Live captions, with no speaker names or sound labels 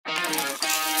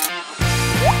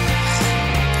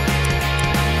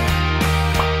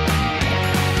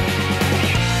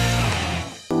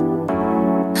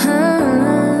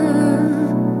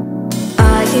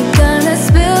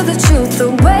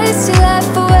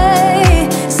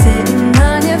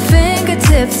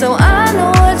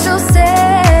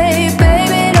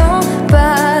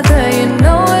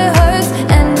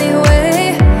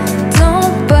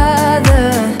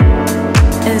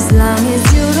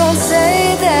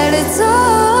it's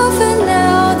over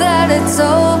now that it's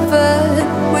over.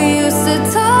 We used to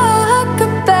talk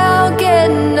about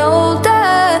getting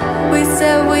older. We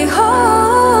said we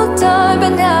hold on,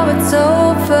 but now it's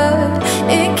over.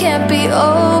 It can't be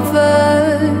over,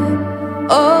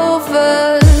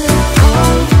 over.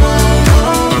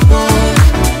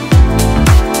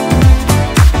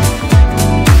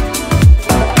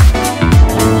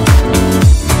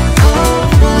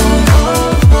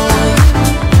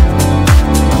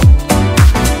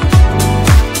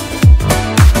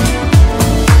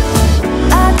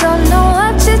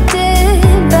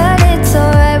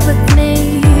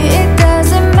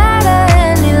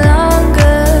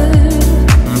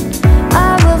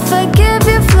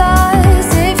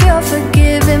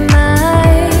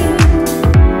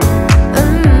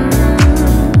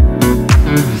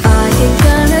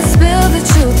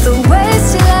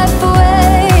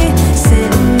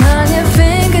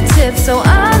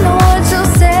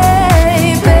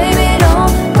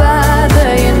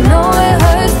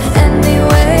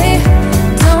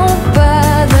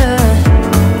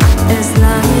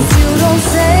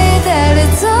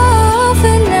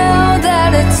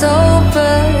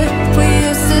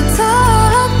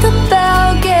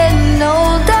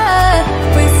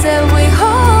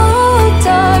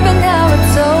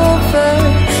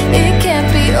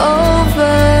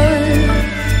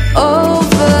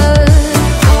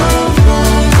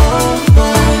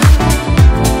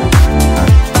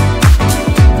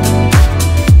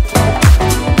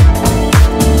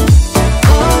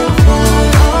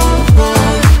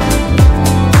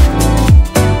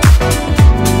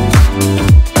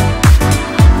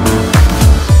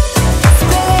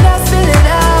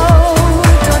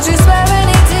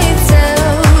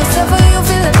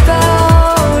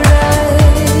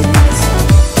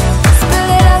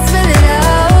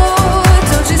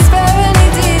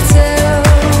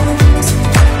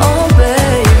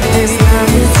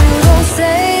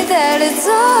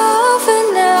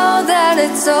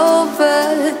 It's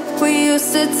over. We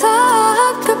used to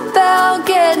talk about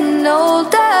getting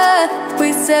older.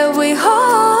 We said we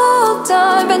hold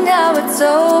on, but now it's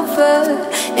over.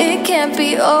 It can't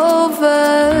be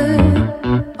over,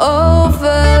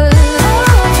 over.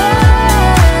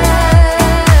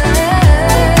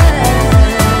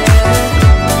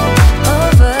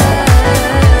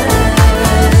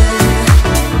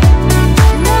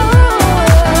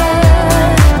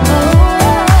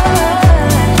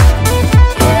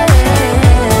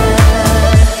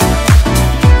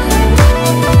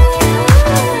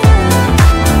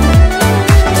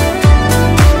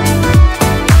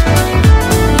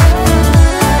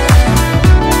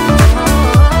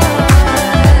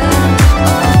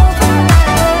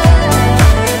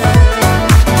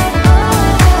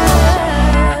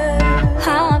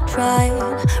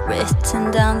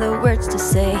 Written down the words to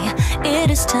say, it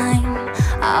is time.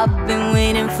 I've been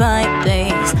waiting 5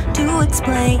 days to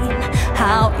explain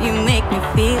how you make me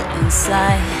feel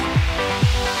inside.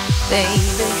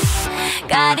 Baby,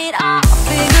 got it all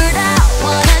figured out,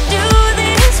 wanna do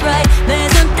this right.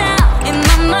 There's no doubt in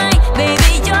my mind,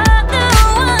 baby, you're the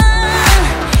one.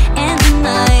 And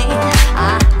tonight,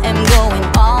 I am going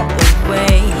all the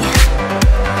way.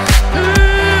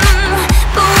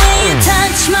 But when you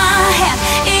touch my hand,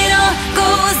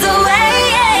 goes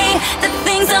away. The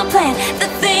things I planned, the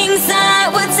things I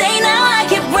would say, now I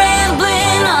keep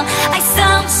rambling on. I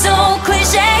sound so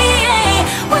cliche.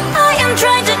 What I am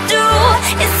trying to do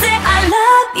is say I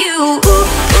love you. Ooh,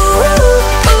 ooh, ooh,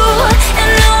 ooh.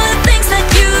 And all the things that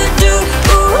you do.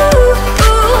 Ooh, ooh,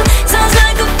 ooh. Sounds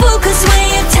like a fool, 'cause when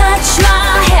you touch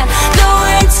my hand, the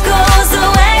words goes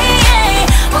away.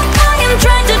 What I am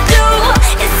trying to do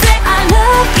is say I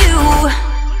love you.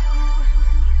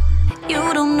 You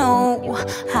don't know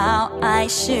how I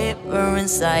shiver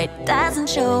inside. Doesn't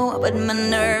show, but my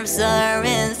nerves are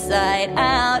inside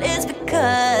out. It's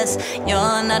because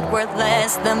you're not worth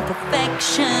less than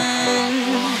perfection.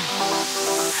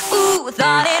 Ooh,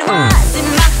 thought it was in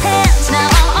my hands, now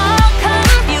I'm all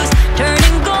confused.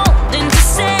 Turning gold into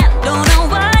sand, don't know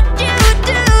what you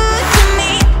do to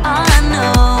me. All I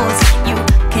know is you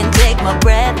can take my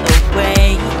breath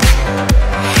away.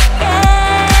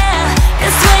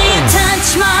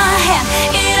 My hand,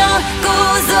 it all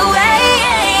goes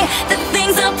away. The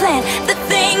things I planned, the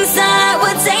things I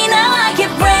would say, now I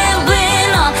keep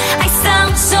rambling on. I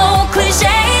sound so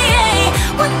cliche.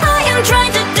 What I am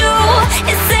trying to do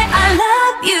is say I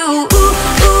love you. Ooh,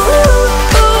 ooh,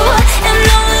 ooh, ooh.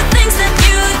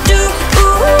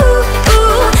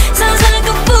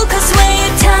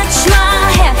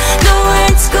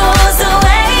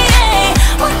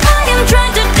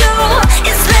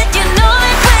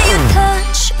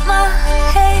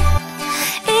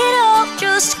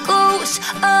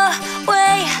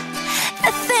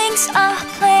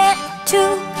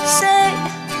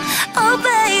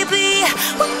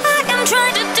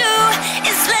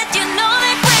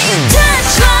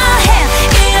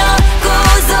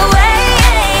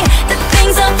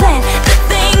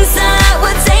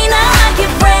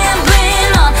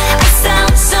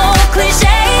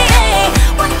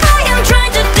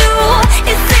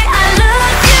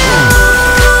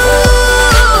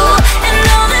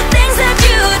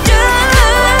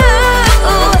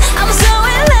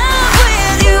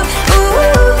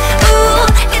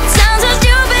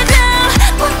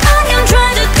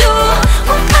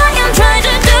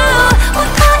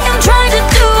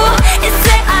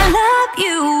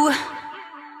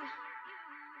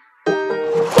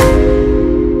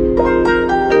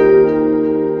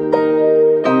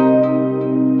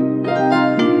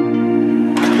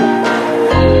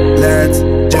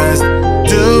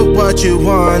 what you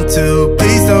want to.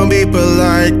 Please don't be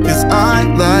polite, cause I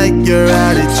like your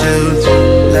attitude.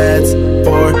 Let's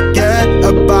forget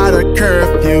about a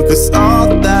curfew, cause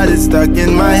all that is stuck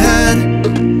in my head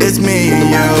is me and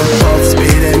you. Both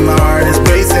speeding, my heart is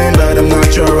racing, but I'm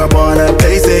not sure I wanna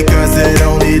face it, cause it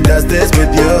only does this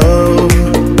with you.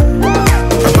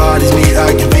 Our bodies meet,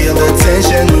 I can feel the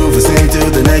tension, move us into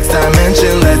the next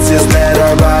dimension. Let's just let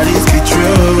our bodies be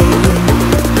true.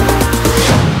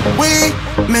 We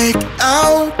make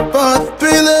out for the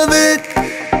thrill of it,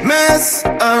 mess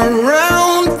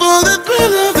around for the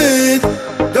thrill of it.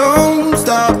 Don't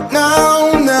stop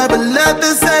now, never let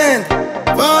this end.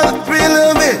 For the thrill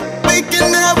of it, we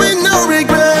can have it, no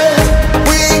regret.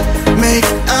 We make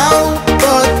out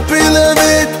for the thrill of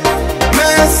it,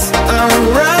 mess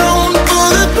around for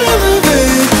the thrill of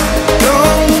it.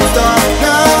 Don't stop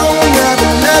now, never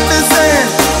let this end.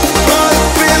 For the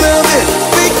thrill of it,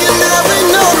 we can have it,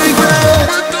 no regret.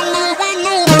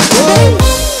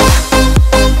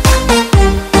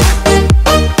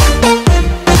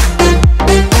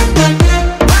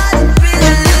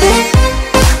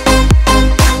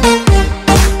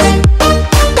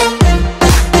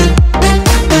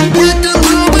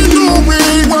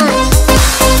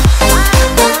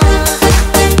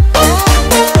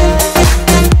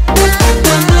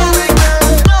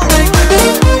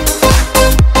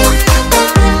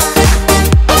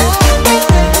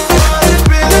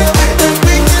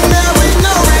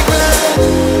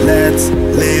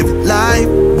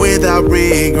 Without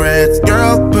regrets,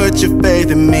 girl, put your faith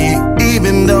in me,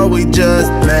 even though we just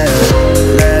met.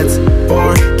 Let's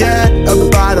forget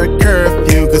about a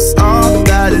curfew, cause all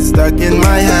that is stuck in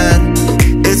my head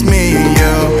is me and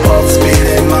you. Both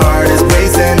speeding, my heart is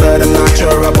racing, but I'm not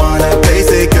sure I wanna face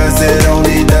it, cause it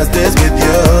only does this with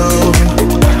you.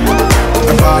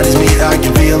 Our bodies meet, I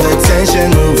can feel the tension,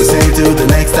 move us into the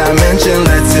next dimension.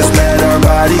 Let's just let our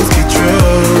bodies be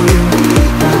true.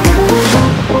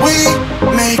 We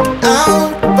make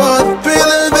out for the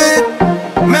thrill of it,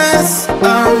 mess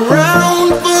around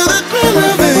for the thrill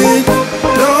of it.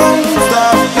 Don't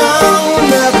stop now,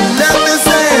 never let this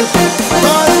end.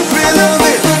 For the thrill of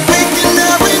it, we can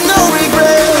have it, no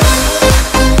regret.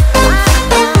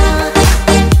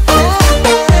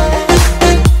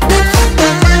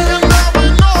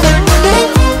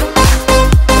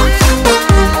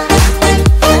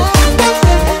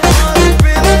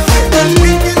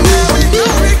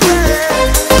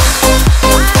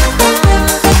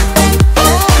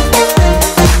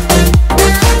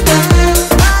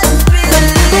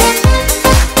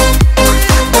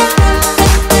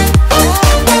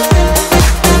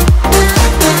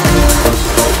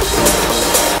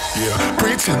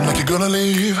 Like you're gonna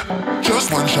leave,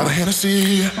 just one shot of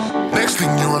Hennessy. Next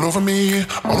thing you're all over me,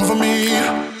 all over me.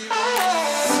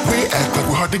 We act like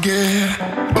we're hard to get,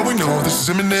 but we know this is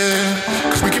imminent,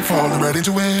 cause we keep falling right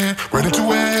into it, right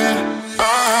into it.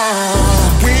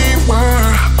 We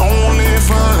were only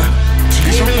fun till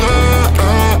you show me love.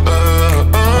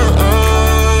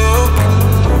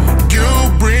 You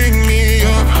bring me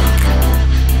up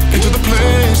into the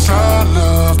place I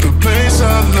love, the place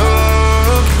I love.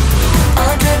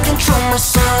 I can't control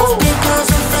myself because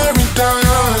I'm very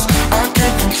dust. I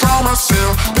can't control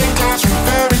myself because I'm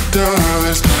very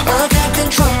dust. I can't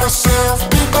control myself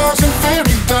because I'm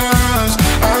very dust.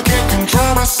 I can't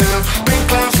control myself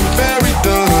because I'm very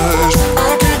dust.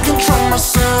 I can't control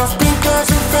myself because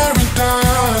I'm very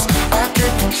dust. I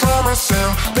can't control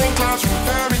myself.